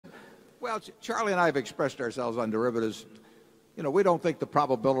Well, Charlie and I have expressed ourselves on derivatives. We don't think the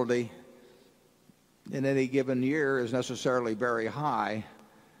probability in any given year is necessarily very high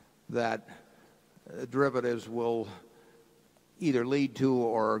that derivatives will either lead to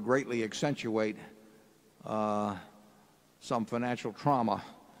or greatly accentuate some financial trauma.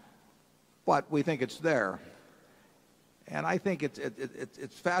 But we think it's there. And I think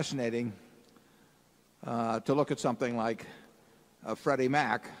it's fascinating to look at something like Freddie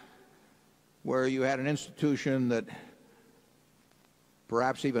Mac, where you had an institution that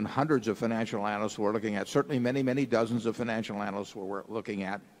perhaps even hundreds of financial analysts were looking at, certainly many, many dozens of financial analysts were looking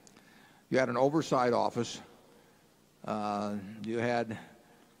at. You had an oversight office. You had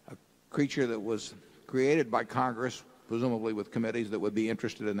a creature that was created by Congress, presumably with committees that would be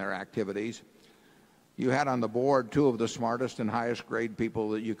interested in their activities. You had on the board two of the smartest and highest grade people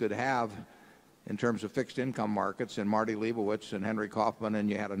that you could have in terms of fixed income markets, and Marty Leibowitz and Henry Kaufman, and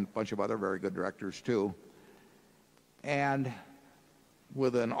you had a bunch of other very good directors too. And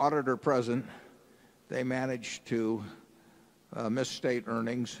with an auditor present, they managed to misstate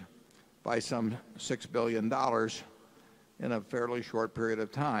earnings by some $6 billion in a fairly short period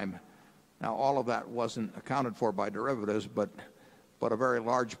of time. Now, all of that wasn't accounted for by derivatives, but a very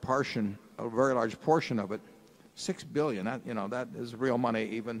large portion of it, $6 billion. That is real money,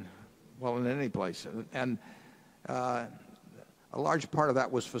 even in any place. And a large part of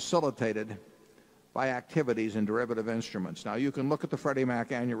that was facilitated by activities in derivative instruments. Now, you can look at the Freddie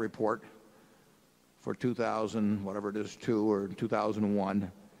Mac annual report for 2000, whatever it is, 2 or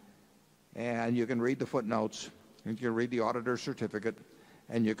 2001, and you can read the footnotes, you can read the auditor's certificate,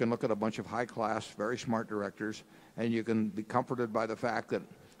 and you can look at a bunch of high-class, very smart directors, and you can be comforted by the fact that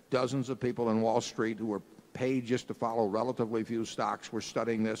dozens of people in Wall Street who were paid just to follow relatively few stocks were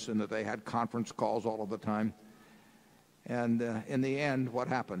studying this, and that they had conference calls all of the time. And in the end, what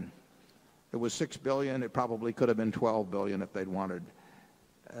happened? It was $6 billion. It probably could have been $12 billion if they'd wanted.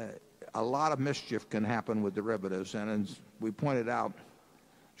 A lot of mischief can happen with derivatives, and as we pointed out,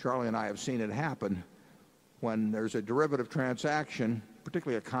 Charlie and I have seen it happen when there's a derivative transaction,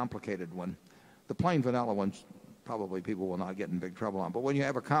 particularly a complicated one. The plain vanilla ones, probably people will not get in big trouble on. But when you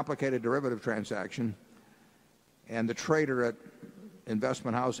have a complicated derivative transaction and the trader at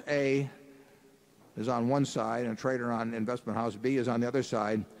investment house A is on one side and a trader on investment house B is on the other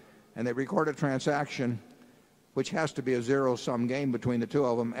side, and they record a transaction which has to be a zero-sum game between the two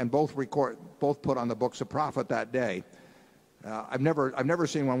of them, and both put on the books a profit that day. I've never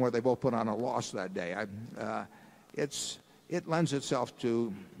seen one where they both put on a loss that day. It lends itself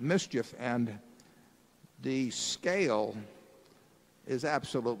to mischief, and the scale is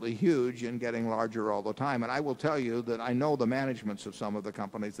absolutely huge and getting larger all the time. And I will tell you that I know the managements of some of the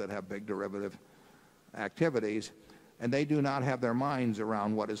companies that have big derivative activities, and they do not have their minds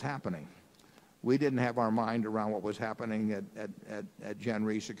around what is happening. We didn't have our mind around what was happening at Gen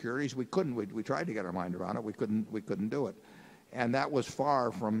Re Securities. We couldn't. We tried to get our mind around it. We couldn't do it. And that was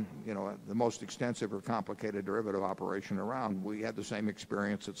far from, the most extensive or complicated derivative operation around. We had the same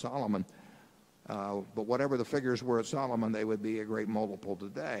experience at Solomon. But whatever the figures were at Solomon, they would be a great multiple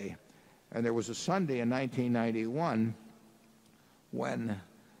today. And there was a Sunday in 1991 when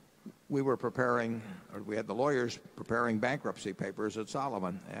we were preparing, or we had the lawyers preparing bankruptcy papers at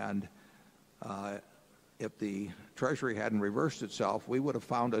Solomon. And if the Treasury hadn't reversed itself, we would have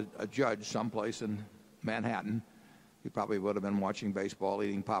found a judge someplace in Manhattan. He probably would have been watching baseball,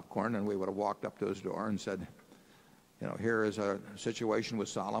 eating popcorn, and we would have walked up to his door and said, here is a situation with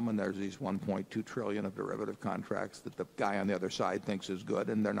Solomon. There's these 1.2 trillion of derivative contracts that the guy on the other side thinks is good,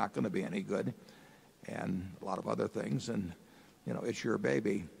 and they're not going to be any good, and a lot of other things, and it's your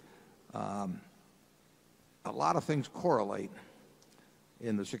baby. A lot of things correlate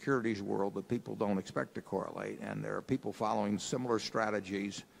in the securities world that people don't expect to correlate, and there are people following similar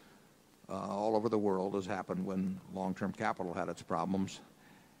strategies all over the world, as happened when long-term capital had its problems.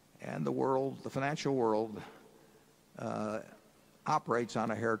 And the financial world, operates on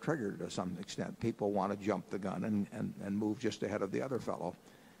a hair trigger to some extent. People want to jump the gun and move just ahead of the other fellow.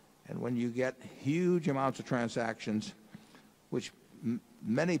 And when you get huge amounts of transactions, which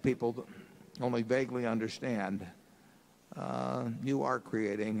many people only vaguely understand, you are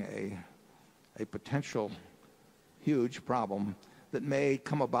creating a potential huge problem that may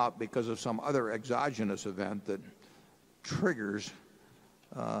come about because of some other exogenous event that triggers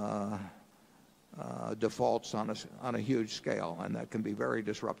defaults on a huge scale, and that can be very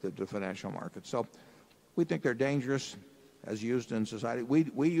disruptive to financial markets. So we think they're dangerous as used in society.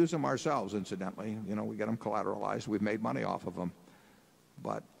 We use them ourselves, incidentally. We get them collateralized. We've made money off of them.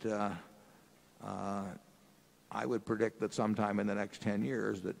 But I would predict that sometime in the next 10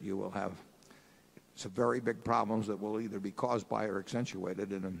 years that you will have some very big problems that will either be caused by or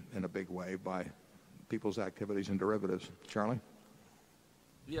accentuated in a big way by people's activities in derivatives. Charlie?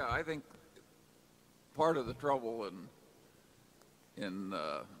 Yeah, I think part of the trouble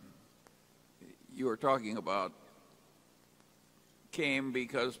you were talking about came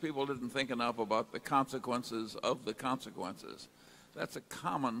because people didn't think enough about the consequences of the consequences. That's a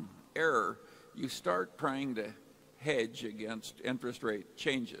common error. You start trying to hedge against interest rate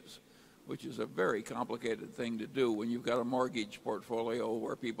changes, which is a very complicated thing to do when you've got a mortgage portfolio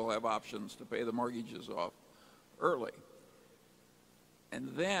where people have options to pay the mortgages off early. And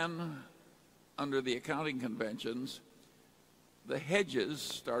then, under the accounting conventions, the hedges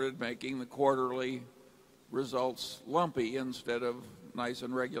started making the quarterly results lumpy instead of nice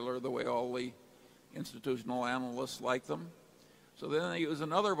and regular the way all the institutional analysts like them. So then they use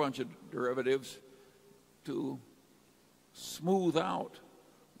another bunch of derivatives to smooth out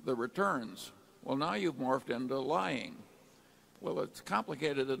the returns. Well, now you've morphed into lying. Well, it's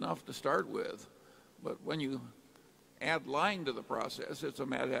complicated enough to start with, but when you add lying to the process, it's a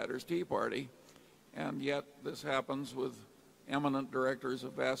Mad Hatter's Tea Party, and yet this happens with eminent directors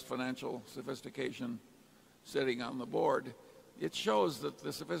of vast financial sophistication sitting on the board. It shows that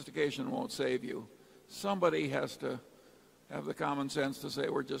the sophistication won't save you. Somebody has to have the common sense to say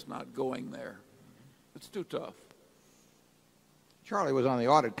we're just not going there. It's too tough. Charlie was on the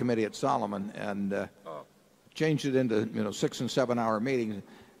audit committee at Solomon and changed it into 6 and 7 hour meetings.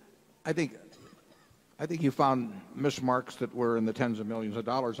 I think you found mismarks that were in the tens of millions of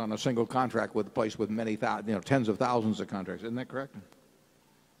dollars on a single contract with a place with many tens of thousands of contracts. Isn't that correct?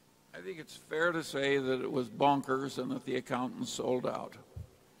 I think it's fair to say that it was bonkers and that the accountants sold out.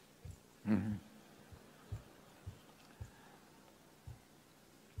 Mm-hmm.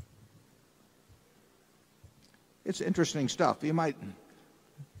 It's interesting stuff. You might,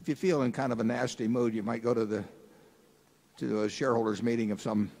 if you feel in kind of a nasty mood, you might go to a shareholders meeting of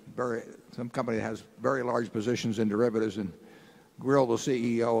some company that has very large positions in derivatives and grill the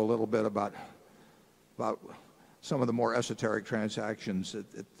CEO a little bit about some of the more esoteric transactions.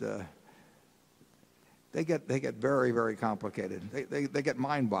 They get very, very complicated. They get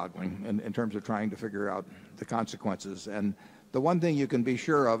mind-boggling in terms of trying to figure out the consequences. And the one thing you can be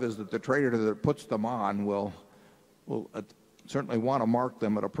sure of is that the trader that puts them on will certainly want to mark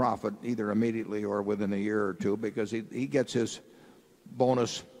them at a profit either immediately or within a year or two, because he gets his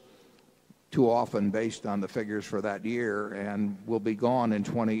bonus too often based on the figures for that year and will be gone in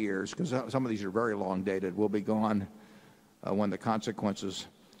 20 years, because some of these are very long dated, will be gone when the consequences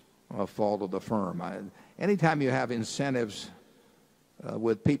fall to the firm. Anytime you have incentives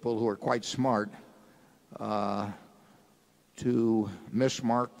with people who are quite smart to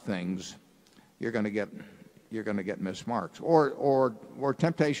mismark things, you're going to get mismarks or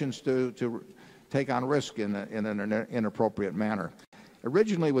temptations to take on risk in an inappropriate manner.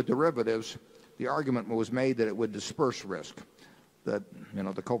 Originally with derivatives, the argument was made that it would disperse risk, that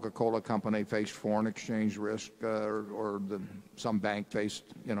the Coca-Cola company faced foreign exchange risk or some bank faced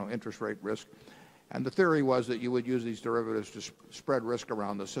interest rate risk, and the theory was that you would use these derivatives to spread risk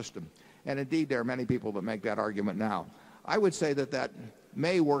around the system. And indeed, there are many people that make that argument now. I would say that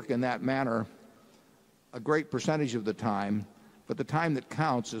may work in that manner a great percentage of the time, but the time that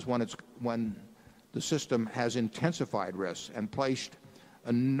counts is when the system has intensified risks and placed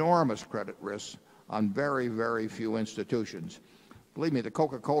enormous credit risks on very, very few institutions. Believe me, the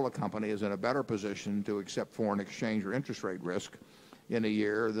Coca-Cola company is in a better position to accept foreign exchange or interest rate risk in a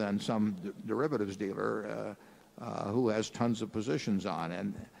year than some derivatives dealer who has tons of positions on.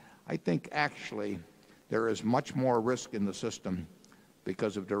 And I think actually there is much more risk in the system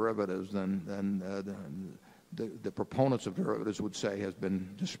because of derivatives than the proponents of derivatives would say has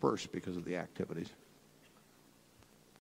been dispersed because of the activities.